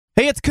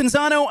Hey, it's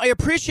Canzano. I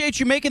appreciate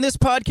you making this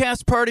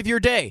podcast part of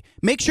your day.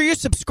 Make sure you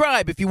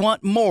subscribe if you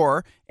want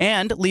more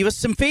and leave us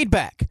some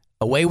feedback.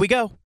 Away we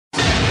go.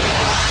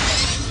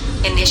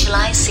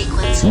 Initialize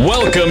sequence.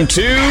 Welcome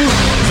to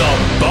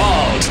The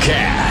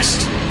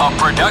Baldcast, a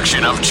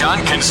production of John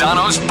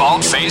Canzano's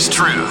Bald-Faced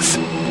Truth.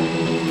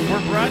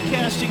 We're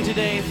broadcasting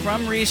today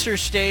from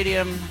Research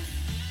Stadium,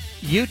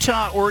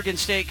 Utah, Oregon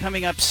State,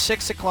 coming up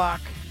 6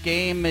 o'clock.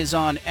 Game is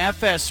on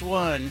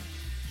FS1.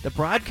 The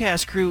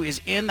broadcast crew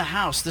is in the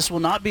house. This will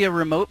not be a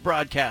remote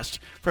broadcast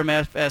from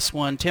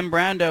FS1. Tim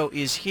Brando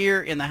is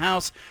here in the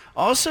house.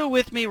 Also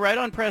with me right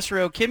on press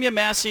row, Kimya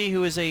Massey,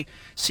 who is a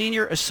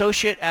senior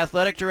associate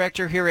athletic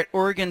director here at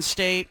Oregon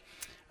State.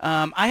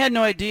 I had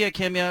no idea,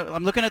 Kimya.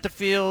 I'm looking at the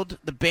field.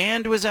 The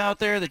band was out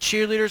there. The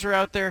cheerleaders were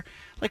out there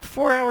like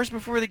 4 hours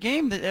before the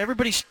game.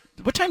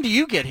 What time do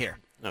you get here?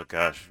 Oh,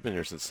 gosh, I've been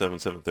here since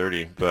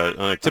 7:30. But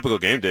on a typical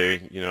game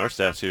day, our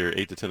staff's here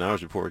 8 to 10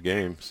 hours before a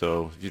game.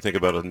 So if you think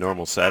about a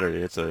normal Saturday,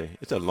 it's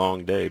a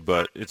long day.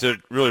 But it's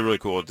really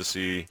cool to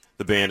see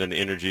the band and the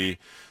energy.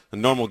 A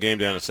normal game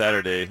day on a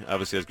Saturday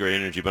obviously has great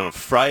energy. But on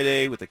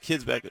Friday, with the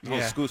kids back,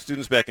 school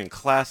students back in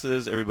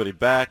classes, everybody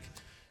back,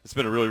 it's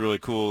been a really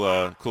cool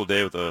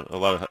day with a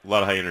lot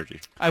of high energy.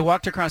 I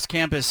walked across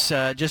campus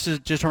just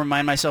to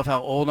remind myself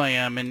how old I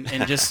am, and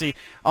just see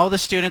all the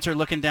students are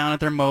looking down at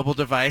their mobile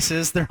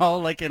devices. They're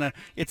all like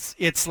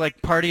it's like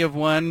party of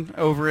one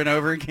over and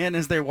over again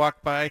as they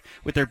walk by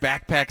with their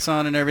backpacks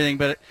on and everything.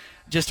 But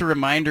just a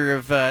reminder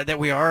of that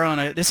we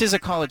are this is a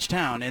college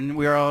town, and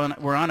we're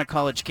on a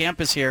college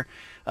campus here.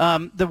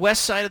 The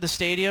west side of the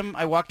stadium,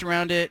 I walked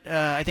around it.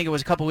 I think it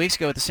was a couple weeks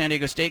ago at the San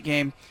Diego State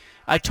game.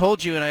 I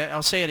told you, and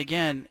I'll say it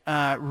again,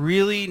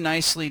 really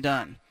nicely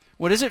done.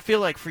 What does it feel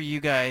like for you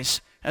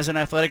guys as an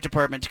athletic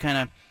department to kind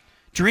of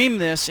dream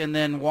this and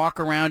then walk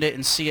around it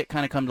and see it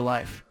kind of come to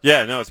life?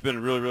 Yeah, no, it's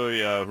been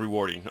really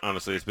rewarding,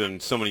 honestly. It's been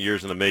so many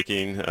years in the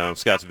making.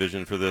 Scott's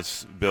vision for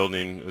this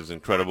building is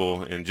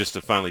incredible, and just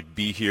to finally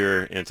be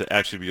here and to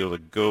actually be able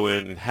to go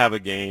in and have a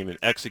game and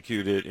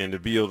execute it, and to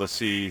be able to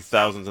see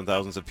thousands and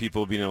thousands of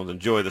people being able to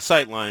enjoy the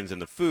sight lines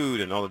and the food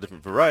and all the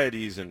different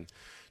varieties, and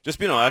just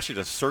being able actually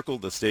to circle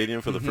the stadium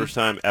for the first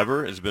time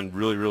ever has been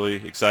really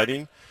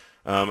exciting.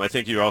 I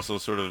think you're also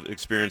sort of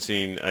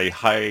experiencing a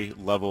high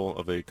level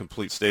of a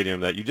complete stadium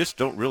that you just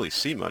don't really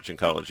see much in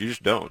college. You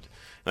just don't.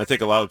 And I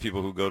think a lot of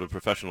people who go to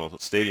professional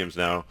stadiums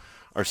now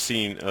are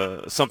seeing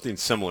something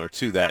similar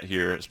to that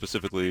here,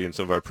 specifically in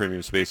some of our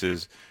premium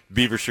spaces.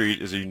 Beaver Street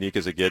is as unique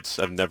as it gets.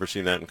 I've never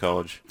seen that in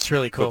college. It's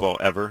really cool. Football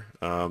ever.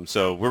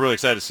 So we're really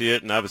excited to see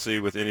it, and obviously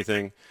with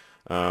anything,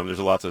 there's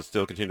a lot to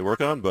still continue to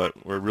work on, but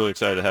we're really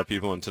excited to have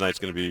people, and tonight's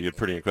going to be a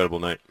pretty incredible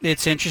night.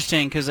 It's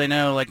interesting because I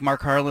know like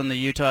Mark Harlan, the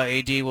Utah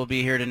AD, will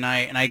be here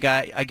tonight, and I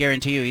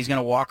guarantee you he's going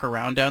to walk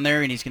around down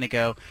there and he's going to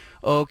go,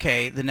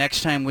 okay, the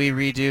next time we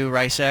redo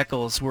Rice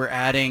Eccles, we're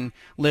adding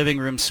living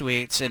room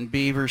suites and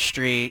Beaver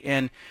Street,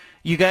 and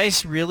you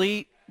guys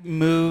really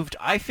moved,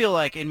 I feel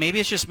like, and maybe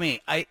it's just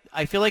me,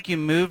 I feel like you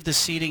moved the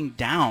seating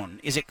down.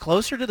 Is it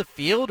closer to the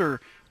field,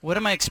 or what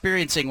am I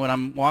experiencing when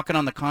I'm walking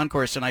on the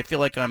concourse and I feel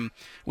like I'm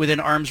within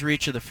arm's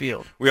reach of the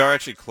field? We are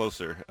actually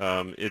closer.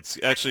 It's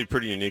actually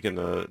pretty unique in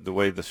the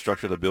way the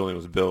structure of the building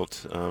was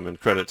built, and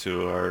credit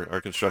to our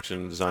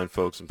construction and design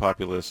folks and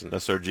Populous and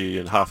SRG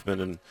and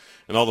Hoffman and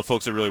all the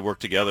folks that really work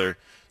together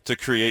to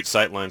create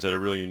sight lines that are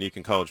really unique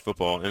in college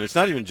football. And it's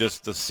not even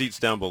just the seats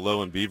down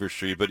below in Beaver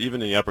Street, but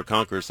even in the upper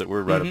concourse that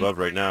we're right above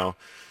right now,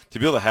 to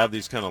be able to have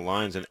these kind of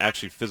lines and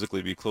actually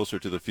physically be closer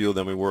to the field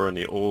than we were in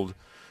the old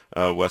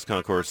West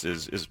Concourse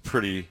is it's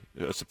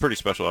a pretty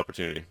special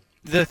opportunity.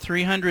 The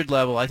 300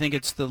 level, I think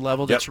it's the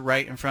level that's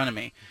right in front of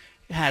me,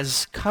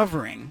 has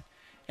covering.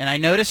 And I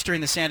noticed during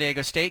the San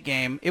Diego State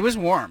game, it was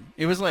warm.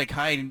 It was like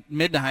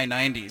mid to high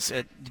 90s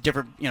at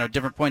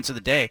different points of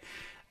the day.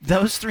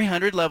 Those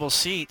 300 level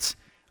seats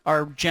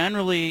are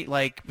generally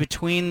like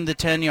between the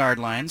 10-yard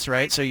lines,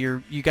 right? So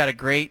you got a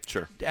great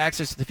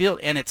access to the field,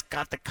 and it's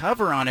got the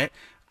cover on it.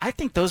 I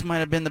think those might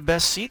have been the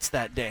best seats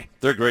that day.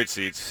 They're great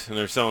seats, and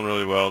they're selling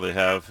really well. They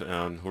have,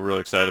 and we're really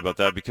excited about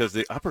that because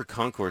the upper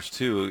concourse,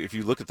 too, if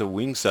you look at the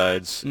wing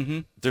sides,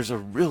 there's a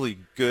really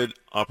good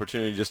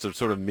opportunity just to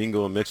sort of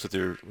mingle and mix with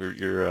your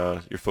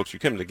folks you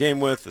come to the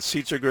game with. The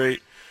seats are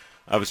great.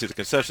 Obviously, the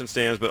concession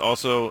stands, but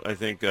also I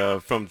think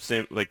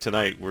like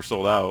tonight, we're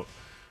sold out.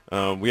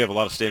 We have a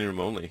lot of standing room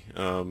only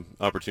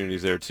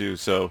opportunities there, too.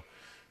 So.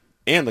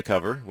 And the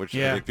cover, which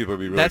I think people will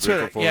be really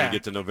grateful for when we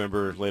get to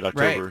November, late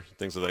October,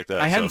 things like that.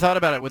 I hadn't thought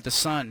about it with the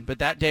sun, but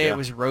that day it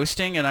was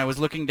roasting, and I was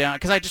looking down,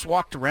 because I just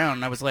walked around,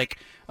 and I was like,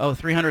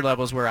 300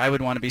 levels where I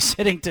would want to be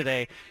sitting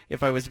today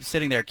if I was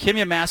sitting there.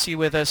 Kimya Massey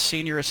with us,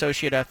 Senior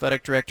Associate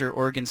Athletic Director,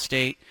 Oregon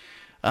State.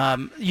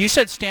 You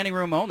said standing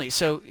room only,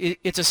 so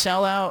it's a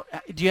sellout.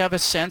 Do you have a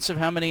sense of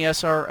how many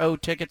SRO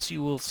tickets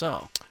you will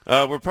sell?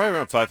 We're probably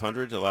around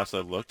 500 the last I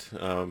looked,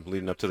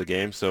 leading up to the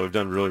game, so we've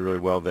done really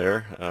well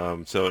there.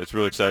 So it's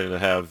really exciting to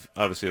have,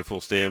 obviously, a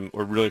full stadium.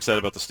 We're really excited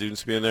about the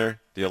students being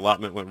there. The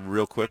allotment went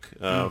real quick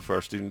for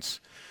our students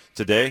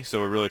today. So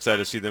we're really excited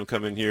to see them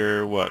come in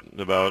here,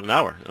 about an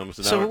hour, almost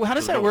an hour. So how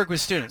does that work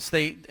with students?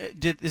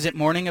 Is it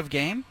morning of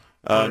game?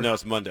 No,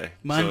 it's Monday.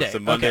 Monday. So it's the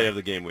Monday Okay. of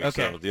the game week.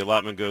 Okay. So the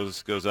allotment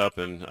goes up,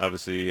 and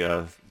obviously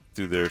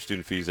through their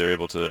student fees, they're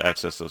able to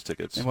access those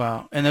tickets.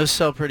 Wow. And those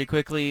sell pretty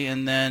quickly,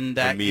 and then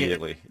that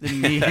Immediately.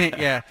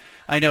 Yeah.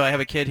 I know. I have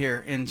a kid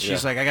here, and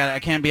she's like, I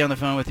can't be on the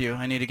phone with you.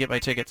 I need to get my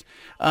tickets.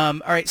 All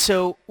right.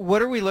 So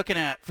what are we looking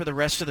at for the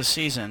rest of the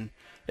season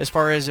as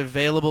far as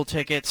available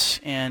tickets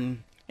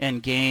and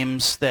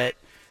games that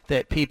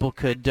people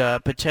could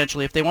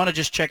potentially, if they want to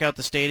just check out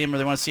the stadium or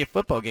they want to see a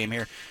football game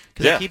here?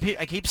 Because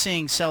I keep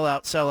seeing sell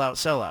out.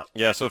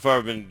 Yeah, so far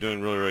we've been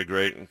doing really, really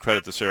great, and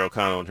credit to Sarah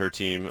O'Connell and her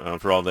team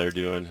for all they're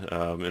doing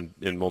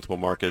in multiple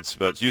markets.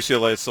 But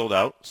UCLA is sold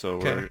out, so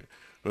we're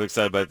really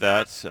excited about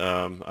that.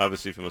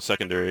 Obviously, from a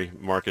secondary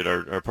market,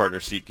 our partner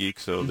SeatGeek,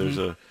 so there's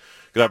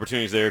good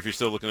opportunities there. If you're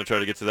still looking to try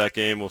to get to that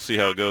game, we'll see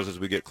how it goes as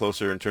we get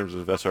closer in terms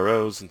of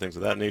SROs and things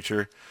of that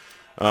nature.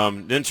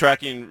 Then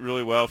tracking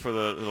really well for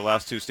the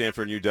last two,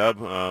 Stanford and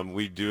UW.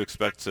 We do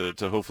expect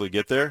to hopefully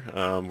get there.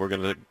 We're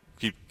going to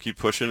keep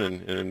pushing,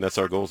 and that's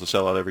our goal, is to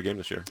sell out every game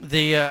this year.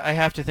 I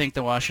have to think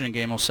the Washington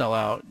game will sell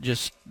out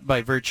just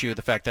by virtue of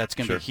the fact that's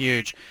going to be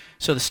huge.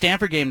 So the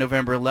Stanford game,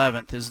 November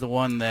 11th, is the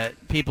one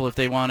that people, if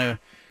they want to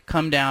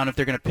come down, if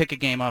they're going to pick a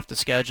game off the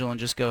schedule and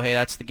just go, hey,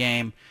 that's the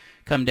game,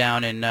 come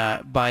down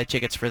and buy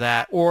tickets for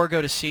that, or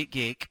go to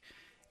SeatGeek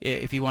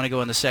if you want to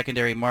go in the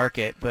secondary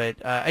market.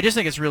 But I just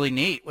think it's really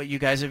neat what you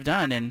guys have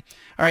done. And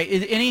all right,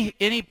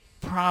 any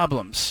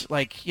problems,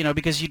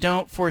 because you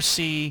don't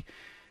foresee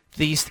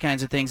these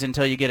kinds of things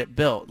until you get it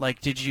built?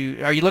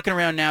 Are you looking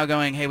around now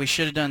going, hey, we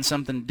should have done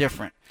something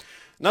different?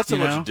 Not so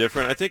much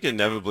different. I think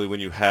inevitably when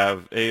you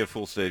have a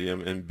full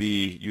stadium, and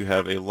B, you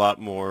have a lot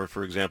more,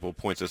 for example,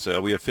 points of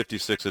sale. We have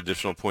 56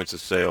 additional points of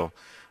sale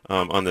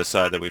on this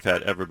side than we've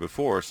had ever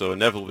before. So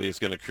inevitably it's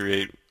going to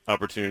create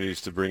opportunities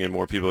to bring in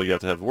more people. You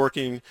have to have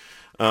working,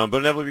 but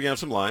inevitably you're going to have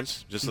some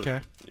lines.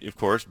 Of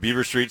course,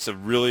 Beaver Street's a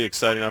really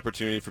exciting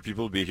opportunity for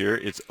people to be here.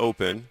 It's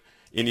open.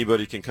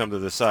 Anybody can come to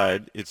the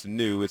side. It's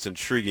new. It's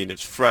intriguing.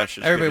 It's fresh.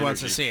 Everybody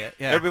wants to see it.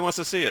 Yeah. Everybody wants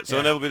to see it. So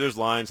inevitably there's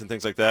lines and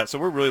things like that. So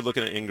we're really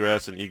looking at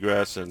ingress and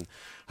egress and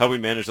how we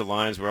manage the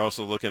lines. We're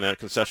also looking at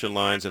concession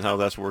lines and how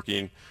that's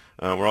working.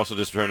 We're also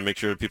just trying to make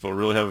sure that people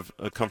really have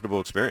a comfortable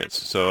experience.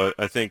 So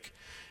I think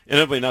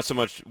inevitably not so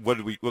much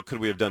what could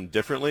we have done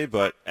differently,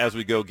 but as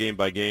we go game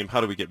by game, how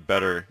do we get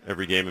better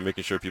every game and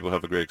making sure people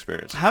have a great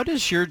experience? How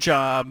does your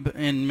job,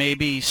 and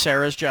maybe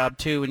Sarah's job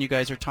too, when you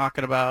guys are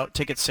talking about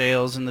ticket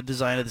sales and the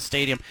design of the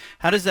stadium,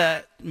 how does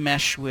that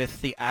mesh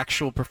with the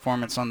actual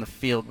performance on the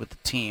field with the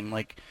team?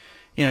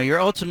 You're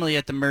ultimately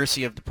at the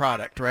mercy of the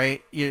product,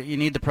 right? You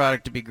need the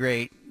product to be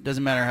great.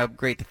 Doesn't matter how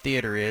great the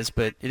theater is,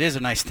 but it is a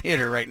nice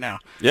theater right now.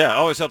 Yeah, it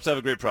always helps to have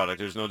a great product.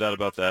 There's no doubt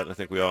about that. I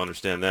think we all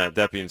understand that.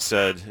 That being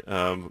said,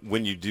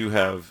 when you do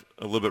have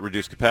a little bit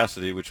reduced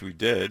capacity, which we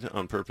did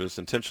on purpose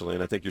intentionally,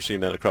 and I think you're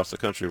seeing that across the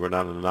country, we're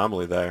not an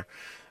anomaly there,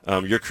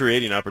 you're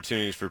creating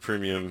opportunities for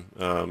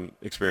premium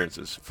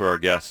experiences for our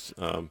guests.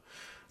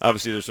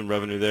 Obviously, there's some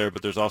revenue there,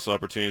 but there's also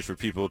opportunities for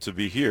people to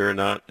be here,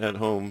 not at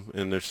home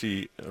in their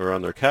seat or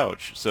on their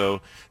couch.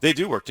 So they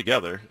do work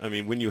together. I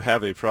mean, when you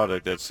have a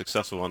product that's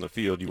successful on the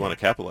field, you want to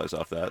capitalize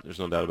off that. There's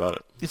no doubt about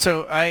it.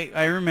 So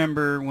I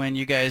remember when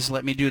you guys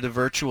let me do the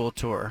virtual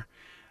tour,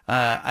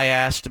 I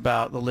asked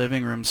about the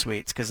living room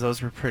suites because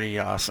those were pretty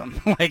awesome.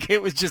 It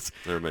was just,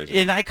 they're amazing.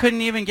 And I couldn't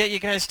even get you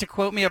guys to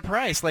quote me a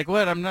price.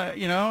 What? I'm not,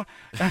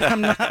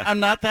 I'm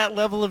not that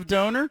level of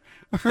donor.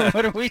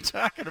 What are we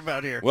talking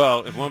about here?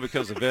 Well, if one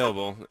becomes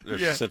available, they're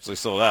essentially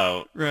sold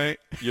out. Right.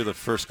 You're the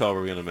first call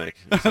we're going to make.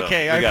 So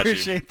okay, I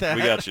appreciate that.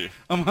 We got you.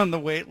 I'm on the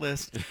wait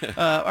list.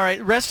 All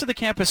right, rest of the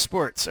campus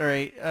sports. All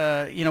right,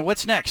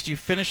 what's next? You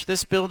finish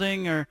this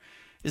building, or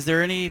is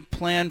there any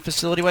plan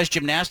facility-wise?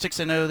 Gymnastics,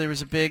 I know there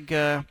was a big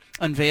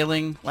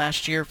unveiling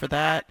last year for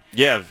that.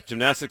 Yeah,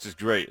 gymnastics is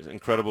great.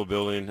 Incredible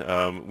building.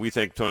 We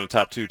think one of the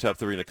top 2, top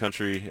 3 in the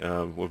country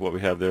with what we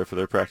have there for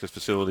their practice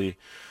facility.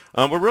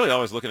 We're really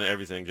always looking at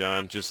everything,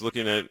 John. Just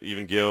looking at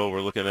even Gil.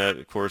 We're looking at,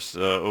 of course,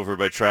 over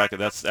by track.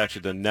 And that's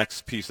actually the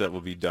next piece that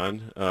will be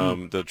done.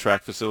 The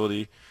track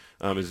facility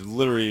is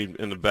literally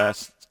in the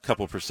best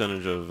couple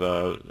percentage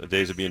of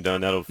days of being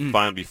done. That'll be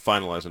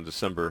finalized in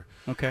December.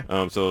 Okay.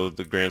 So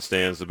the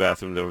grandstands, the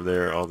bathrooms over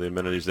there, all the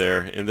amenities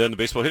there. And then the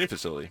baseball hitting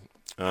facility.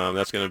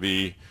 That's going to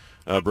be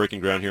breaking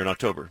ground here in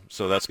October.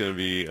 So that's going to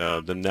be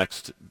the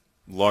next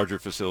larger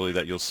facility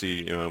that you'll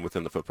see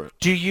within the footprint.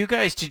 Did you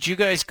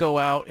guys go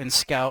out and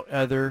scout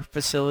other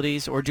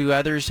facilities, or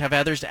have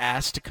others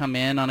asked to come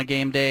in on a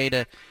game day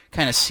to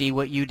kind of see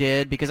what you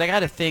did? Because I got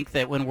to think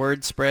that when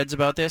word spreads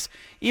about this,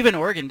 even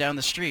Oregon down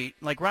the street,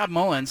 like Rob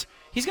Mullins,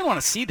 he's going to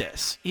want to see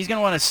this. He's going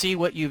to want to see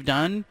what you've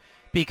done,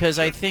 because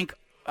I think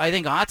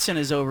Autzen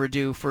is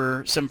overdue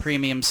for some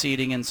premium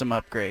seating and some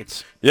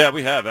upgrades. Yeah,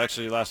 we have.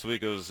 Actually, last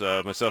week it was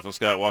myself and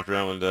Scott walked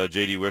around with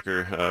J.D.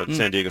 Wicker,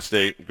 San Diego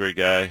State, great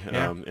guy.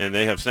 Yeah. And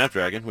they have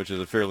Snapdragon, which is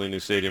a fairly new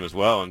stadium as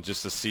well. And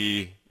just to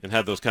see and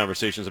have those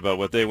conversations about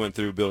what they went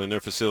through building their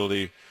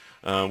facility,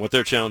 what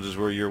their challenges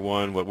were year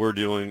one, what we're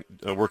doing,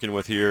 working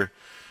with here.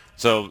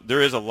 So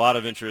there is a lot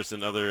of interest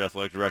in other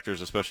athletic directors,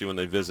 especially when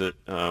they visit.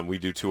 We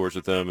do tours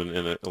with them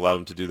and allow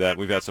them to do that.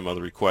 We've had some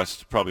other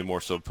requests, probably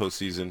more so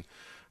postseason,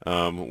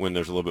 when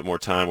there's a little bit more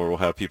time where we'll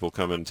have people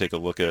come and take a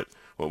look at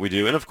what we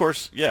do. And of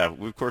course,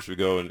 we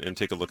go and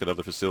take a look at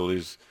other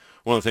facilities.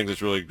 One of the things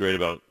that's really great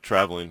about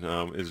traveling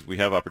is we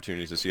have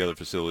opportunities to see other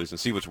facilities and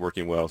see what's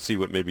working well, see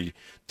what maybe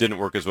didn't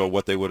work as well,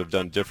 what they would have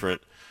done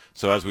different.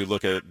 So as we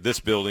look at this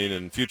building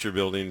and future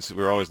buildings,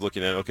 we're always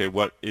looking at, okay,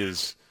 what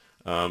is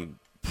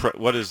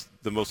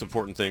the most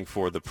important thing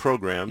for the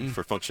program,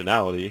 for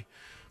functionality,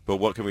 but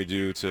what can we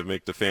do to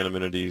make the fan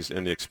amenities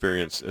and the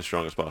experience as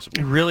strong as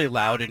possible? Really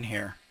loud in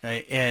here,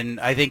 right? And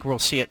I think we'll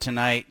see it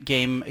tonight.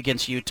 Game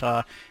against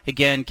Utah,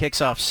 again, kicks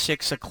off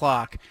 6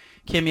 o'clock.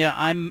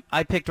 Kimya,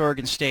 I picked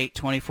Oregon State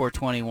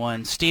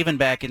 24-21. Steven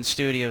back in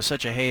studio,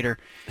 such a hater.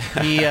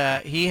 He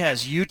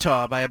has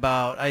Utah by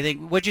about, I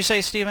think, what'd you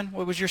say, Steven?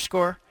 What was your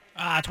score?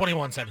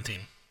 21-17.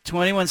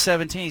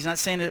 21-17. He's not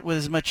saying it with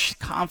as much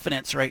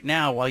confidence right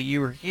now while you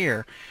were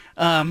here.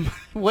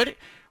 What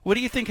do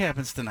you think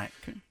happens tonight?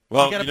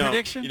 Well, you got a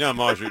prediction? I'm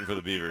always rooting for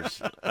the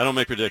Beavers. I don't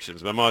make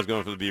predictions, but I'm always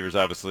going for the Beavers,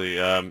 obviously.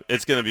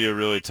 It's going to be a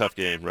really tough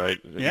game, right?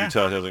 Yeah.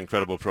 Utah has an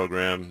incredible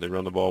program. They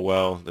run the ball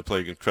well. They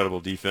play incredible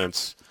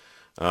defense.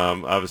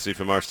 Obviously,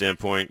 from our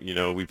standpoint,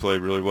 we play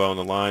really well on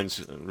the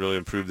lines, really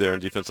improved there in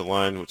defensive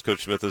line, what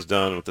Coach Smith has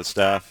done with the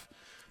staff.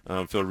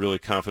 Feel really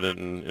confident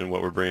in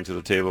what we're bringing to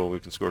the table.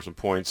 We can score some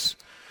points.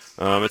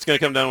 It's going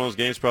to come down to one of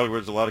those games probably where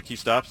there's a lot of key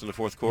stops in the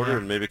fourth quarter,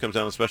 and maybe it comes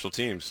down to special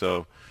teams.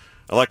 So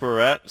I like where we're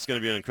at. It's going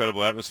to be an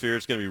incredible atmosphere.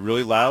 It's going to be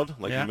really loud,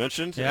 like you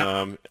mentioned.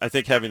 Yeah. I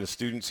think having the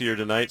students here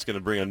tonight is going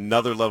to bring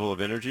another level of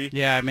energy.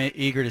 Yeah, I'm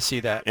eager to see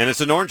that. And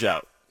it's an orange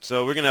out.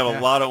 So we're going to have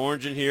a lot of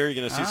orange in here. You're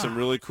going to see some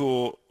really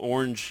cool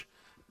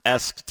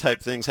orange-esque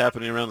type things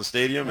happening around the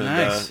stadium, and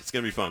it's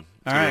going to be fun.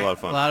 It's going to be a lot of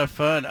fun. A lot of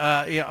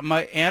fun.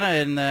 My Anna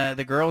and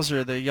the girls,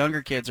 or the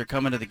younger kids, are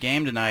coming to the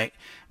game tonight.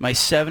 My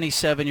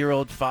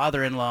 77-year-old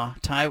father-in-law,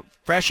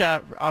 fresh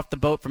out off the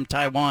boat from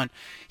Taiwan,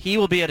 he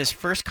will be at his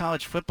first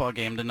college football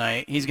game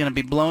tonight. He's going to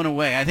be blown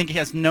away. I think he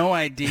has no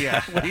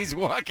idea what he's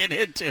walking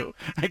into.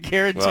 I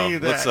guarantee you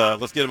that.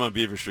 Let's get him on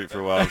Beaver Street for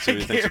a while and see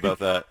what he thinks about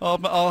that.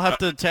 I'll have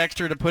to text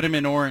her to put him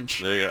in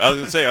orange. There you go. I was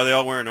going to say, are they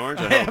all wearing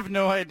orange? I have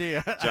no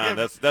idea. John,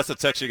 that's a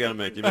text you got to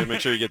make. You better make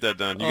sure you get that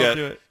done. I'll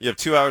do it. You have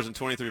 2 hours and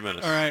 23 minutes.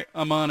 All right,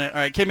 I'm on it. All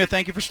right, Kimya,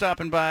 thank you for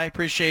stopping by.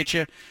 Appreciate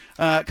you.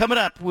 Coming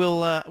up,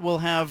 we'll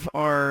have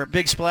our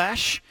big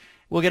splash.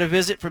 We'll get a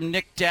visit from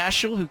Nick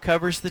Daschel, who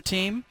covers the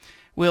team.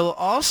 You'll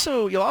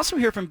also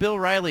hear from Bill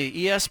Riley,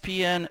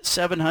 ESPN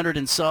 700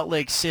 in Salt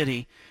Lake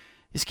City.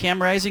 Is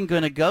Cam Rising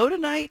going to go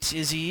tonight?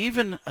 Is he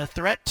even a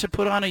threat to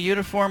put on a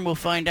uniform? We'll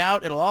find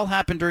out. It'll all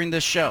happen during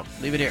this show.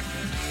 Leave it here.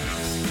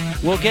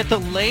 We'll get the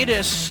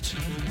latest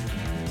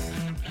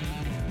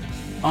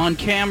on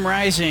Cam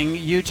Rising,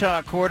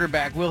 Utah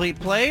quarterback. Will he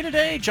play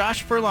today?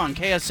 Josh Furlong,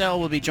 KSL,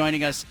 will be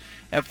joining us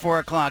at 4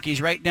 o'clock.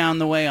 He's right down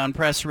the way on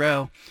press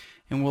row,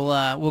 and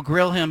we'll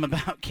grill him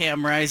about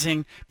Cam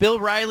Rising. Bill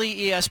Riley,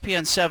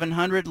 ESPN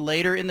 700,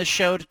 later in the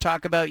show to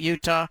talk about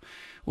Utah.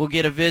 We'll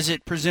get a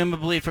visit,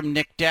 presumably, from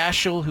Nick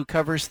Daschel, who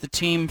covers the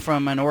team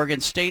from an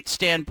Oregon State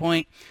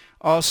standpoint.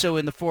 Also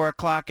in the 4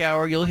 o'clock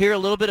hour, you'll hear a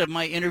little bit of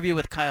my interview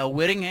with Kyle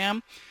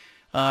Whittingham,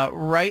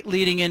 right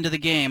leading into the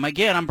game.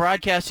 Again, I'm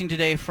broadcasting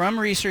today from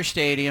Reser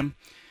Stadium,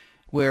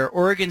 where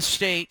Oregon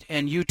State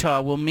and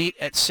Utah will meet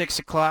at 6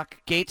 o'clock.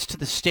 Gates to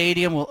the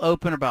stadium will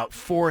open about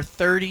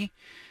 4:30.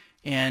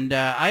 And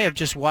I have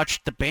just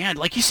watched the band.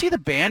 Like, you see the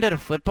band at a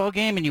football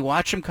game, and you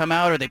watch them come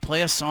out, or they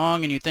play a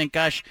song, and you think,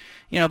 gosh,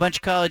 a bunch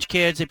of college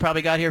kids, they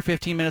probably got here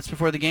 15 minutes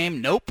before the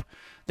game. Nope.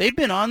 They've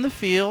been on the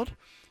field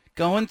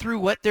going through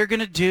what they're going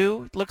to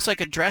do. It looks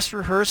like a dress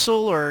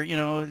rehearsal, or,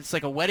 it's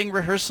like a wedding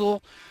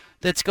rehearsal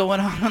that's going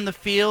on the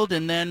field.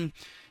 And then,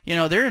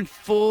 they're in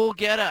full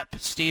get-up,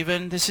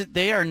 Steven.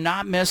 They are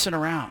not messing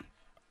around.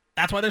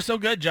 That's why they're so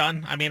good,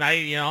 John. I mean,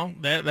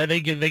 they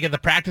get the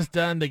practice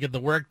done, they get the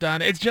work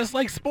done. It's just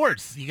like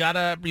sports. You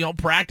gotta,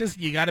 practice.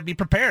 You gotta be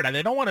prepared.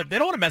 They don't want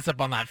to mess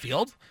up on that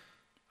field.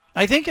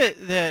 I think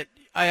that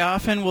I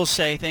often will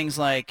say things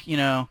like,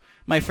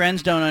 my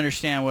friends don't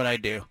understand what I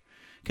do,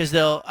 because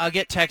I'll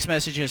get text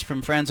messages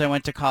from friends I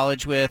went to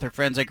college with or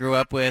friends I grew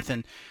up with,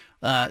 and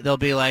they'll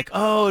be like,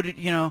 oh,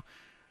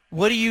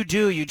 what do?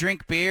 You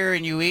drink beer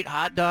and you eat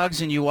hot dogs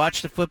and you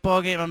watch the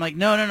football game? I'm like,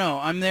 no.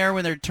 I'm there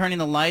when they're turning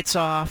the lights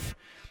off.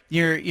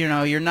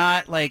 You're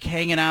not like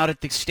hanging out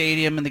at the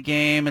stadium in the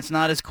game. It's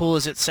not as cool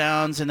as it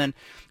sounds. And then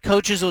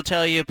coaches will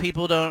tell you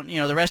people don't,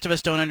 the rest of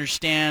us don't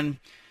understand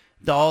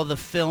all the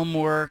film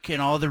work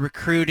and all the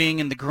recruiting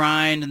and the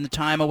grind and the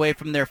time away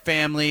from their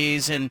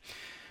families.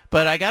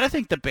 But I got to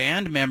think the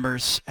band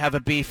members have a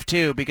beef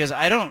too, because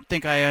I don't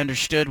think I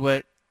understood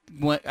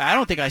I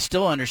don't think I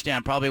still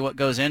understand probably what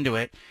goes into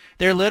it.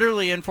 They're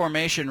literally in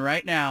formation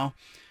right now,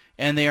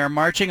 and they are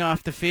marching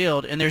off the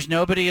field, and there's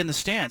nobody in the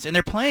stands, and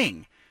they're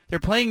playing. They're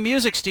playing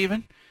music,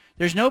 Steven.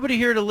 There's nobody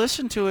here to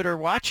listen to it or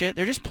watch it.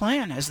 They're just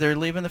playing as they're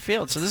leaving the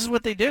field. So this is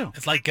what they do.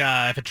 It's like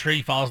if a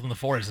tree falls in the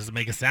forest, does it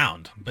make a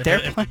sound? But They're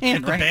if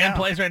playing the right band now.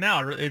 plays right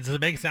now, does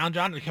it make a sound,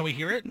 John? Can we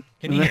hear it?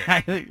 Can you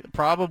hear it?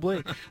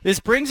 Probably. This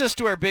brings us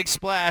to our big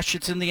splash.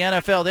 It's in the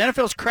NFL. The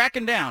NFL's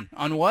cracking down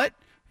on what?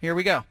 Here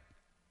we go.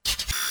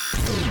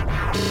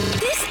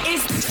 This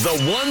is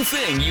the one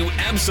thing you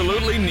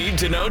absolutely need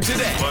to know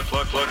today. Look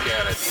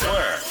at it.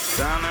 Where?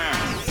 Down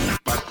there.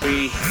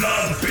 The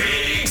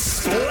Big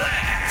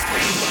Splash.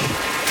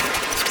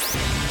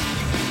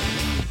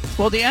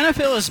 Well, the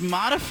NFL is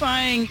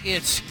modifying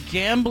its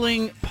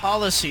gambling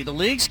policy. The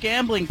league's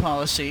gambling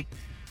policy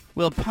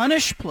will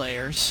punish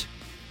players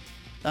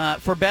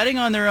for betting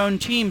on their own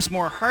teams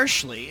more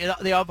harshly.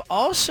 They have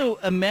also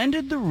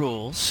amended the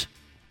rules.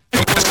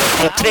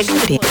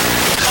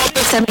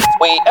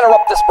 We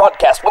interrupt this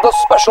broadcast with a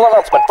special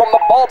announcement from the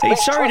Bald Hey,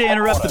 Face sorry to Truth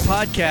interrupt the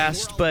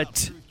Headquarters. podcast,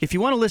 but if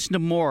you want to listen to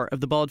more of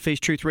the Bald Face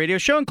Truth Radio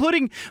Show,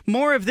 including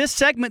more of this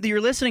segment that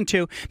you're listening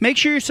to, make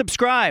sure you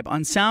subscribe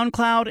on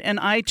SoundCloud and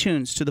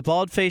iTunes to the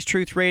Bald Face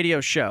Truth Radio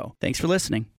Show. Thanks for listening.